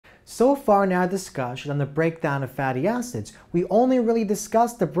So far in our discussion on the breakdown of fatty acids, we only really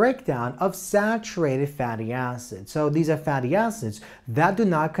discussed the breakdown of saturated fatty acids. So these are fatty acids that do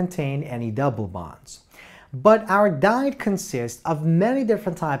not contain any double bonds. But our diet consists of many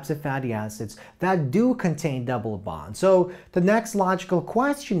different types of fatty acids that do contain double bonds. So the next logical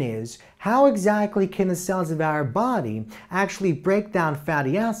question is, how exactly can the cells of our body actually break down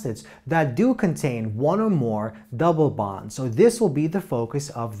fatty acids that do contain one or more double bonds? So this will be the focus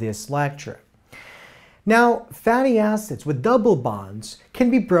of this lecture. Now, fatty acids with double bonds can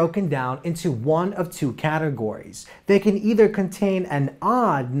be broken down into one of two categories. They can either contain an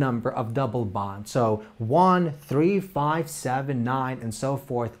odd number of double bonds, so 1, 3, 5, 7, 9, and so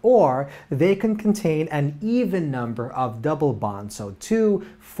forth, or they can contain an even number of double bonds, so 2,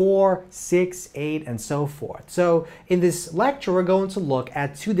 4, 6, 8, and so forth. So in this lecture, we're going to look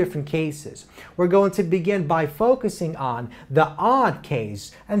at two different cases. We're going to begin by focusing on the odd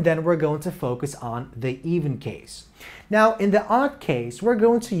case, and then we're going to focus on the even case. Now, in the odd case, we're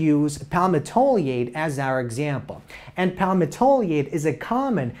going to use palmitoleic as our example. And palmitoleic is a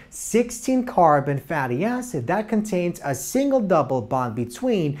common 16-carbon fatty acid that contains a single double bond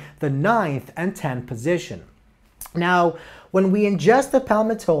between the 9th and 10th position. Now, when we ingest the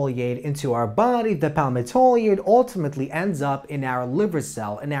palmitoleic into our body, the palmitoleic ultimately ends up in our liver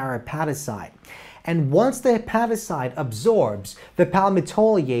cell, in our hepatocyte. And once the hepatocyte absorbs the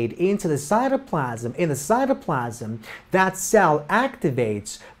palmitoleic into the cytoplasm, in the cytoplasm, that cell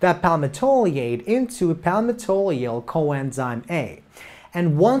activates that palmitoleic into palmitoyl coenzyme A.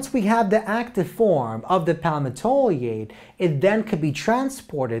 And once we have the active form of the palmitoleic, it then can be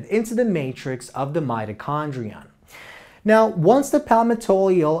transported into the matrix of the mitochondrion. Now, once the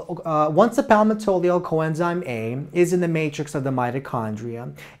palmitoyl coenzyme A is in the matrix of the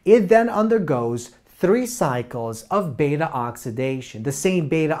mitochondria, it then undergoes 3 cycles of beta oxidation, the same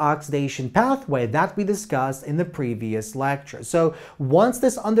beta oxidation pathway that we discussed in the previous lecture. So once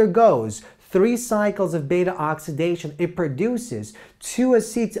this undergoes 3 cycles of beta oxidation, it produces 3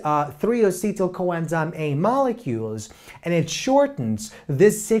 acetyl coenzyme A molecules, and it shortens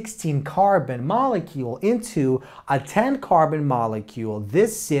this 16-carbon molecule into a 10-carbon molecule,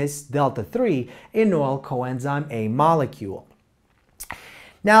 this cis delta 3 enol coenzyme A molecule.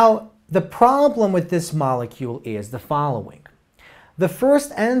 Now, the problem with this molecule is the following. The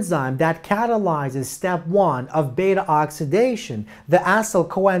first enzyme that catalyzes step 1 of beta oxidation, the acyl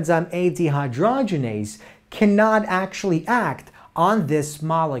coenzyme A dehydrogenase, cannot actually act on this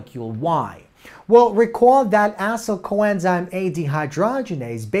molecule. Why? Well, recall that acyl coenzyme A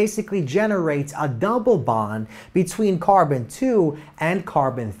dehydrogenase basically generates a double bond between carbon 2 and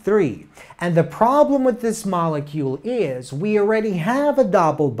carbon 3. And the problem with this molecule is we already have a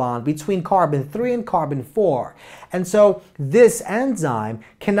double bond between carbon 3 and carbon 4. And so this enzyme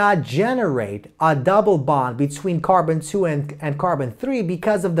cannot generate a double bond between carbon 2 and carbon 3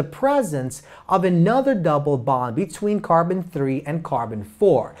 because of the presence of another double bond between carbon 3 and carbon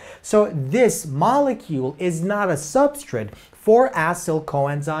 4. So this molecule is not a substrate for acyl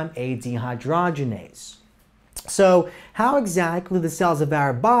coenzyme A dehydrogenase. So how exactly the cells of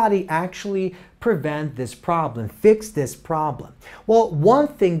our body actually prevent this problem, fix this problem? Well, one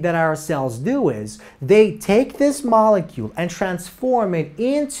thing that our cells do is they take this molecule and transform it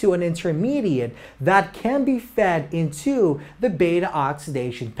into an intermediate that can be fed into the beta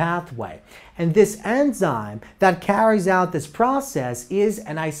oxidation pathway. And this enzyme that carries out this process is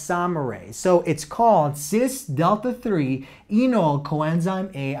an isomerase. So it's called cis delta 3 enol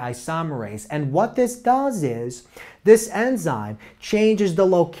coenzyme A isomerase. And what this does is this enzyme changes the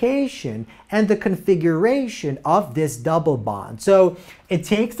location and the configuration of this double bond. So it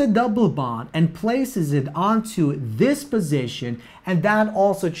takes the double bond and places it onto this position, and that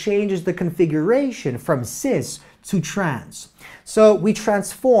also changes the configuration from cis to trans. So we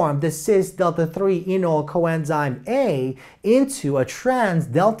transform the cis delta 3 enol coenzyme A into a trans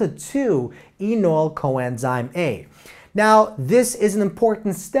delta 2 enol coenzyme A. Now, this is an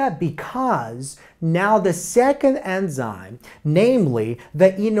important step because now the second enzyme, namely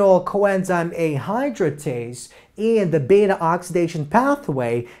the enol coenzyme A hydratase in the beta oxidation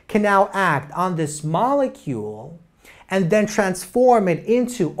pathway, can now act on this molecule and then transform it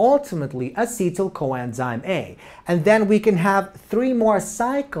into ultimately acetyl coenzyme A. And then we can have 3 more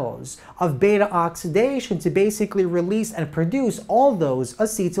cycles of beta oxidation to basically release and produce all those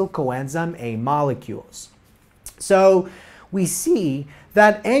acetyl coenzyme A molecules. So we see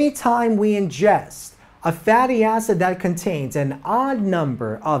that anytime we ingest A fatty acid that contains an odd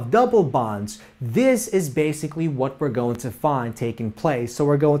number of double bonds, this is basically what we're going to find taking place. So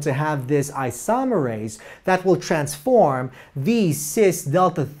we're going to have this isomerase that will transform these cis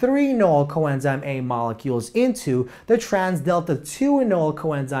delta 3-enol coenzyme A molecules into the trans delta 2-enol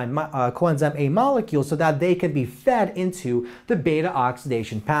coenzyme A molecules so that they can be fed into the beta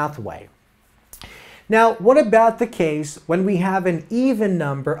oxidation pathway. Now, what about the case when we have an even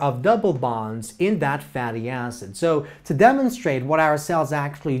number of double bonds in that fatty acid? So, to demonstrate what our cells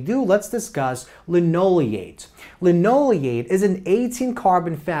actually do, let's discuss linoleate. Linoleate is an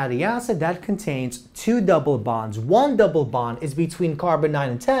 18-carbon fatty acid that contains 2 double bonds. One double bond is between carbon 9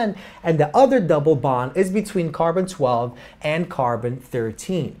 and 10, and the other double bond is between carbon 12 and carbon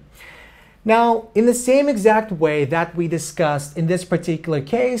 13. Now, in the same exact way that we discussed in this particular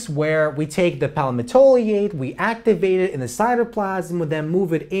case, where we take the palmitoleate, we activate it in the cytoplasm, we then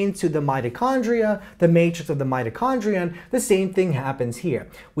move it into the mitochondria, the matrix of the mitochondrion, the same thing happens here.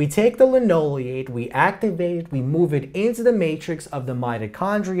 We take the linoleate, we activate it, we move it into the matrix of the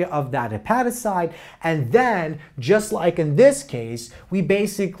mitochondria of that hepatocyte, and then, just like in this case, we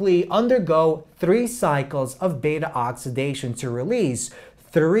basically undergo 3 cycles of beta oxidation to release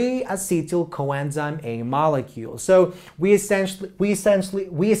 3 acetyl coenzyme A molecules. So we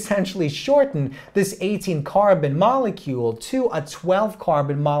essentially shorten this 18-carbon molecule to a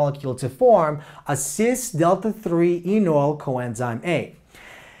 12-carbon molecule to form a cis delta 3-enol coenzyme A.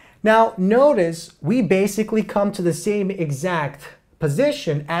 Now notice we basically come to the same exact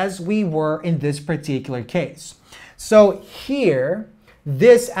position as we were in this particular case. So here,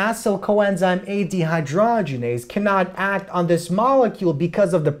 this acyl coenzyme A dehydrogenase cannot act on this molecule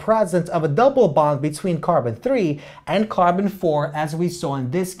because of the presence of a double bond between carbon 3 and carbon 4, as we saw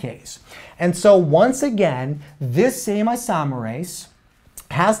in this case. And so once again, this same isomerase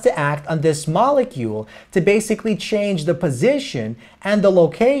has to act on this molecule to basically change the position and the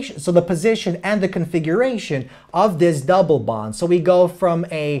location, so the position and the configuration of this double bond. So we go from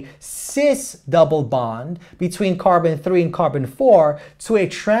a cis double bond between carbon 3 and carbon 4 to a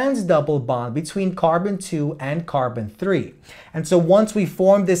trans double bond between carbon 2 and carbon 3. And so once we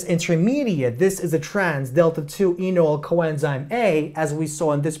form this intermediate, this is a trans delta 2-enol coenzyme A, as we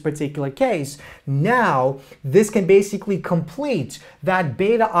saw in this particular case. Now, this can basically complete that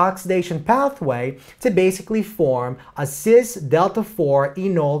beta oxidation pathway to basically form a cis delta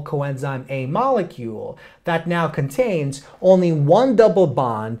 4-enol coenzyme A molecule that now contains only 1 double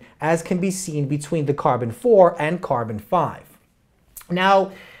bond, as can be seen between the carbon 4 and carbon 5.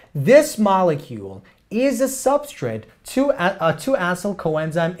 Now, this molecule is a substrate to acyl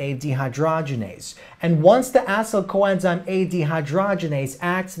coenzyme A dehydrogenase. And once the acyl coenzyme A dehydrogenase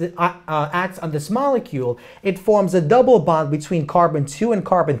acts on this molecule, it forms a double bond between carbon 2 and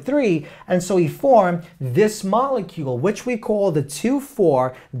carbon 3, and so we form this molecule, which we call the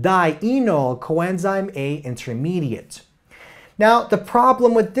 2,4-dienol coenzyme A intermediate. Now, the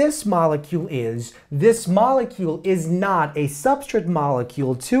problem with this molecule is not a substrate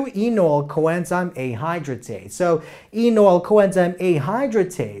molecule to enol coenzyme A hydratase. So, enol coenzyme A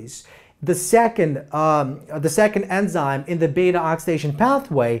hydratase, the second enzyme in the beta oxidation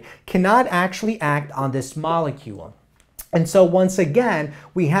pathway, cannot actually act on this molecule. And so once again,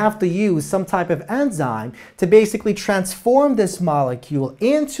 we have to use some type of enzyme to basically transform this molecule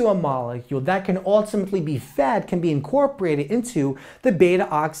into a molecule that can ultimately be fed, can be incorporated into the beta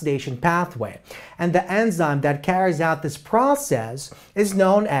oxidation pathway. And the enzyme that carries out this process is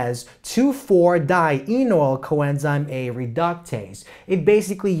known as 2,4-dienol coenzyme A reductase. It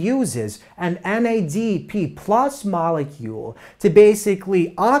basically uses an NADP plus molecule to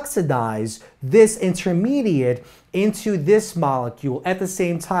basically oxidize this intermediate into this molecule, at the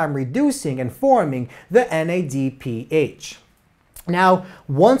same time reducing and forming the NADPH. Now,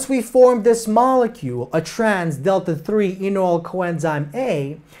 once we form this molecule, a trans delta 3-enol coenzyme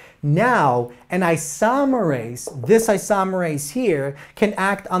A, now an isomerase, this isomerase here, can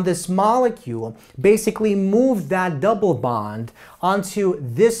act on this molecule, basically move that double bond onto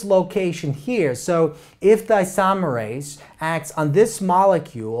this location here. So if the isomerase acts on this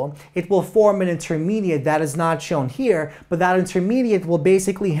molecule, it will form an intermediate that is not shown here, but that intermediate will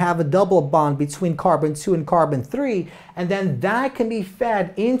basically have a double bond between carbon 2 and carbon 3, and then that can be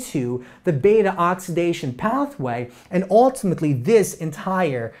fed into the beta oxidation pathway, and ultimately this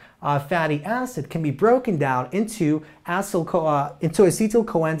entire fatty acid can be broken down into acetyl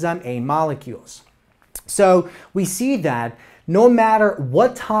coenzyme A molecules. So we see that no matter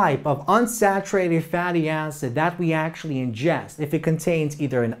what type of unsaturated fatty acid that we actually ingest, if it contains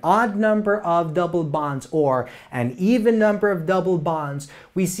either an odd number of double bonds or an even number of double bonds,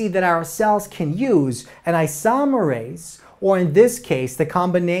 we see that our cells can use an isomerase, or in this case, the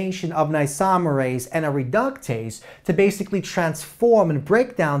combination of an isomerase and a reductase, to basically transform and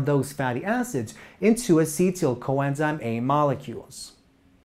break down those fatty acids into acetyl coenzyme A molecules.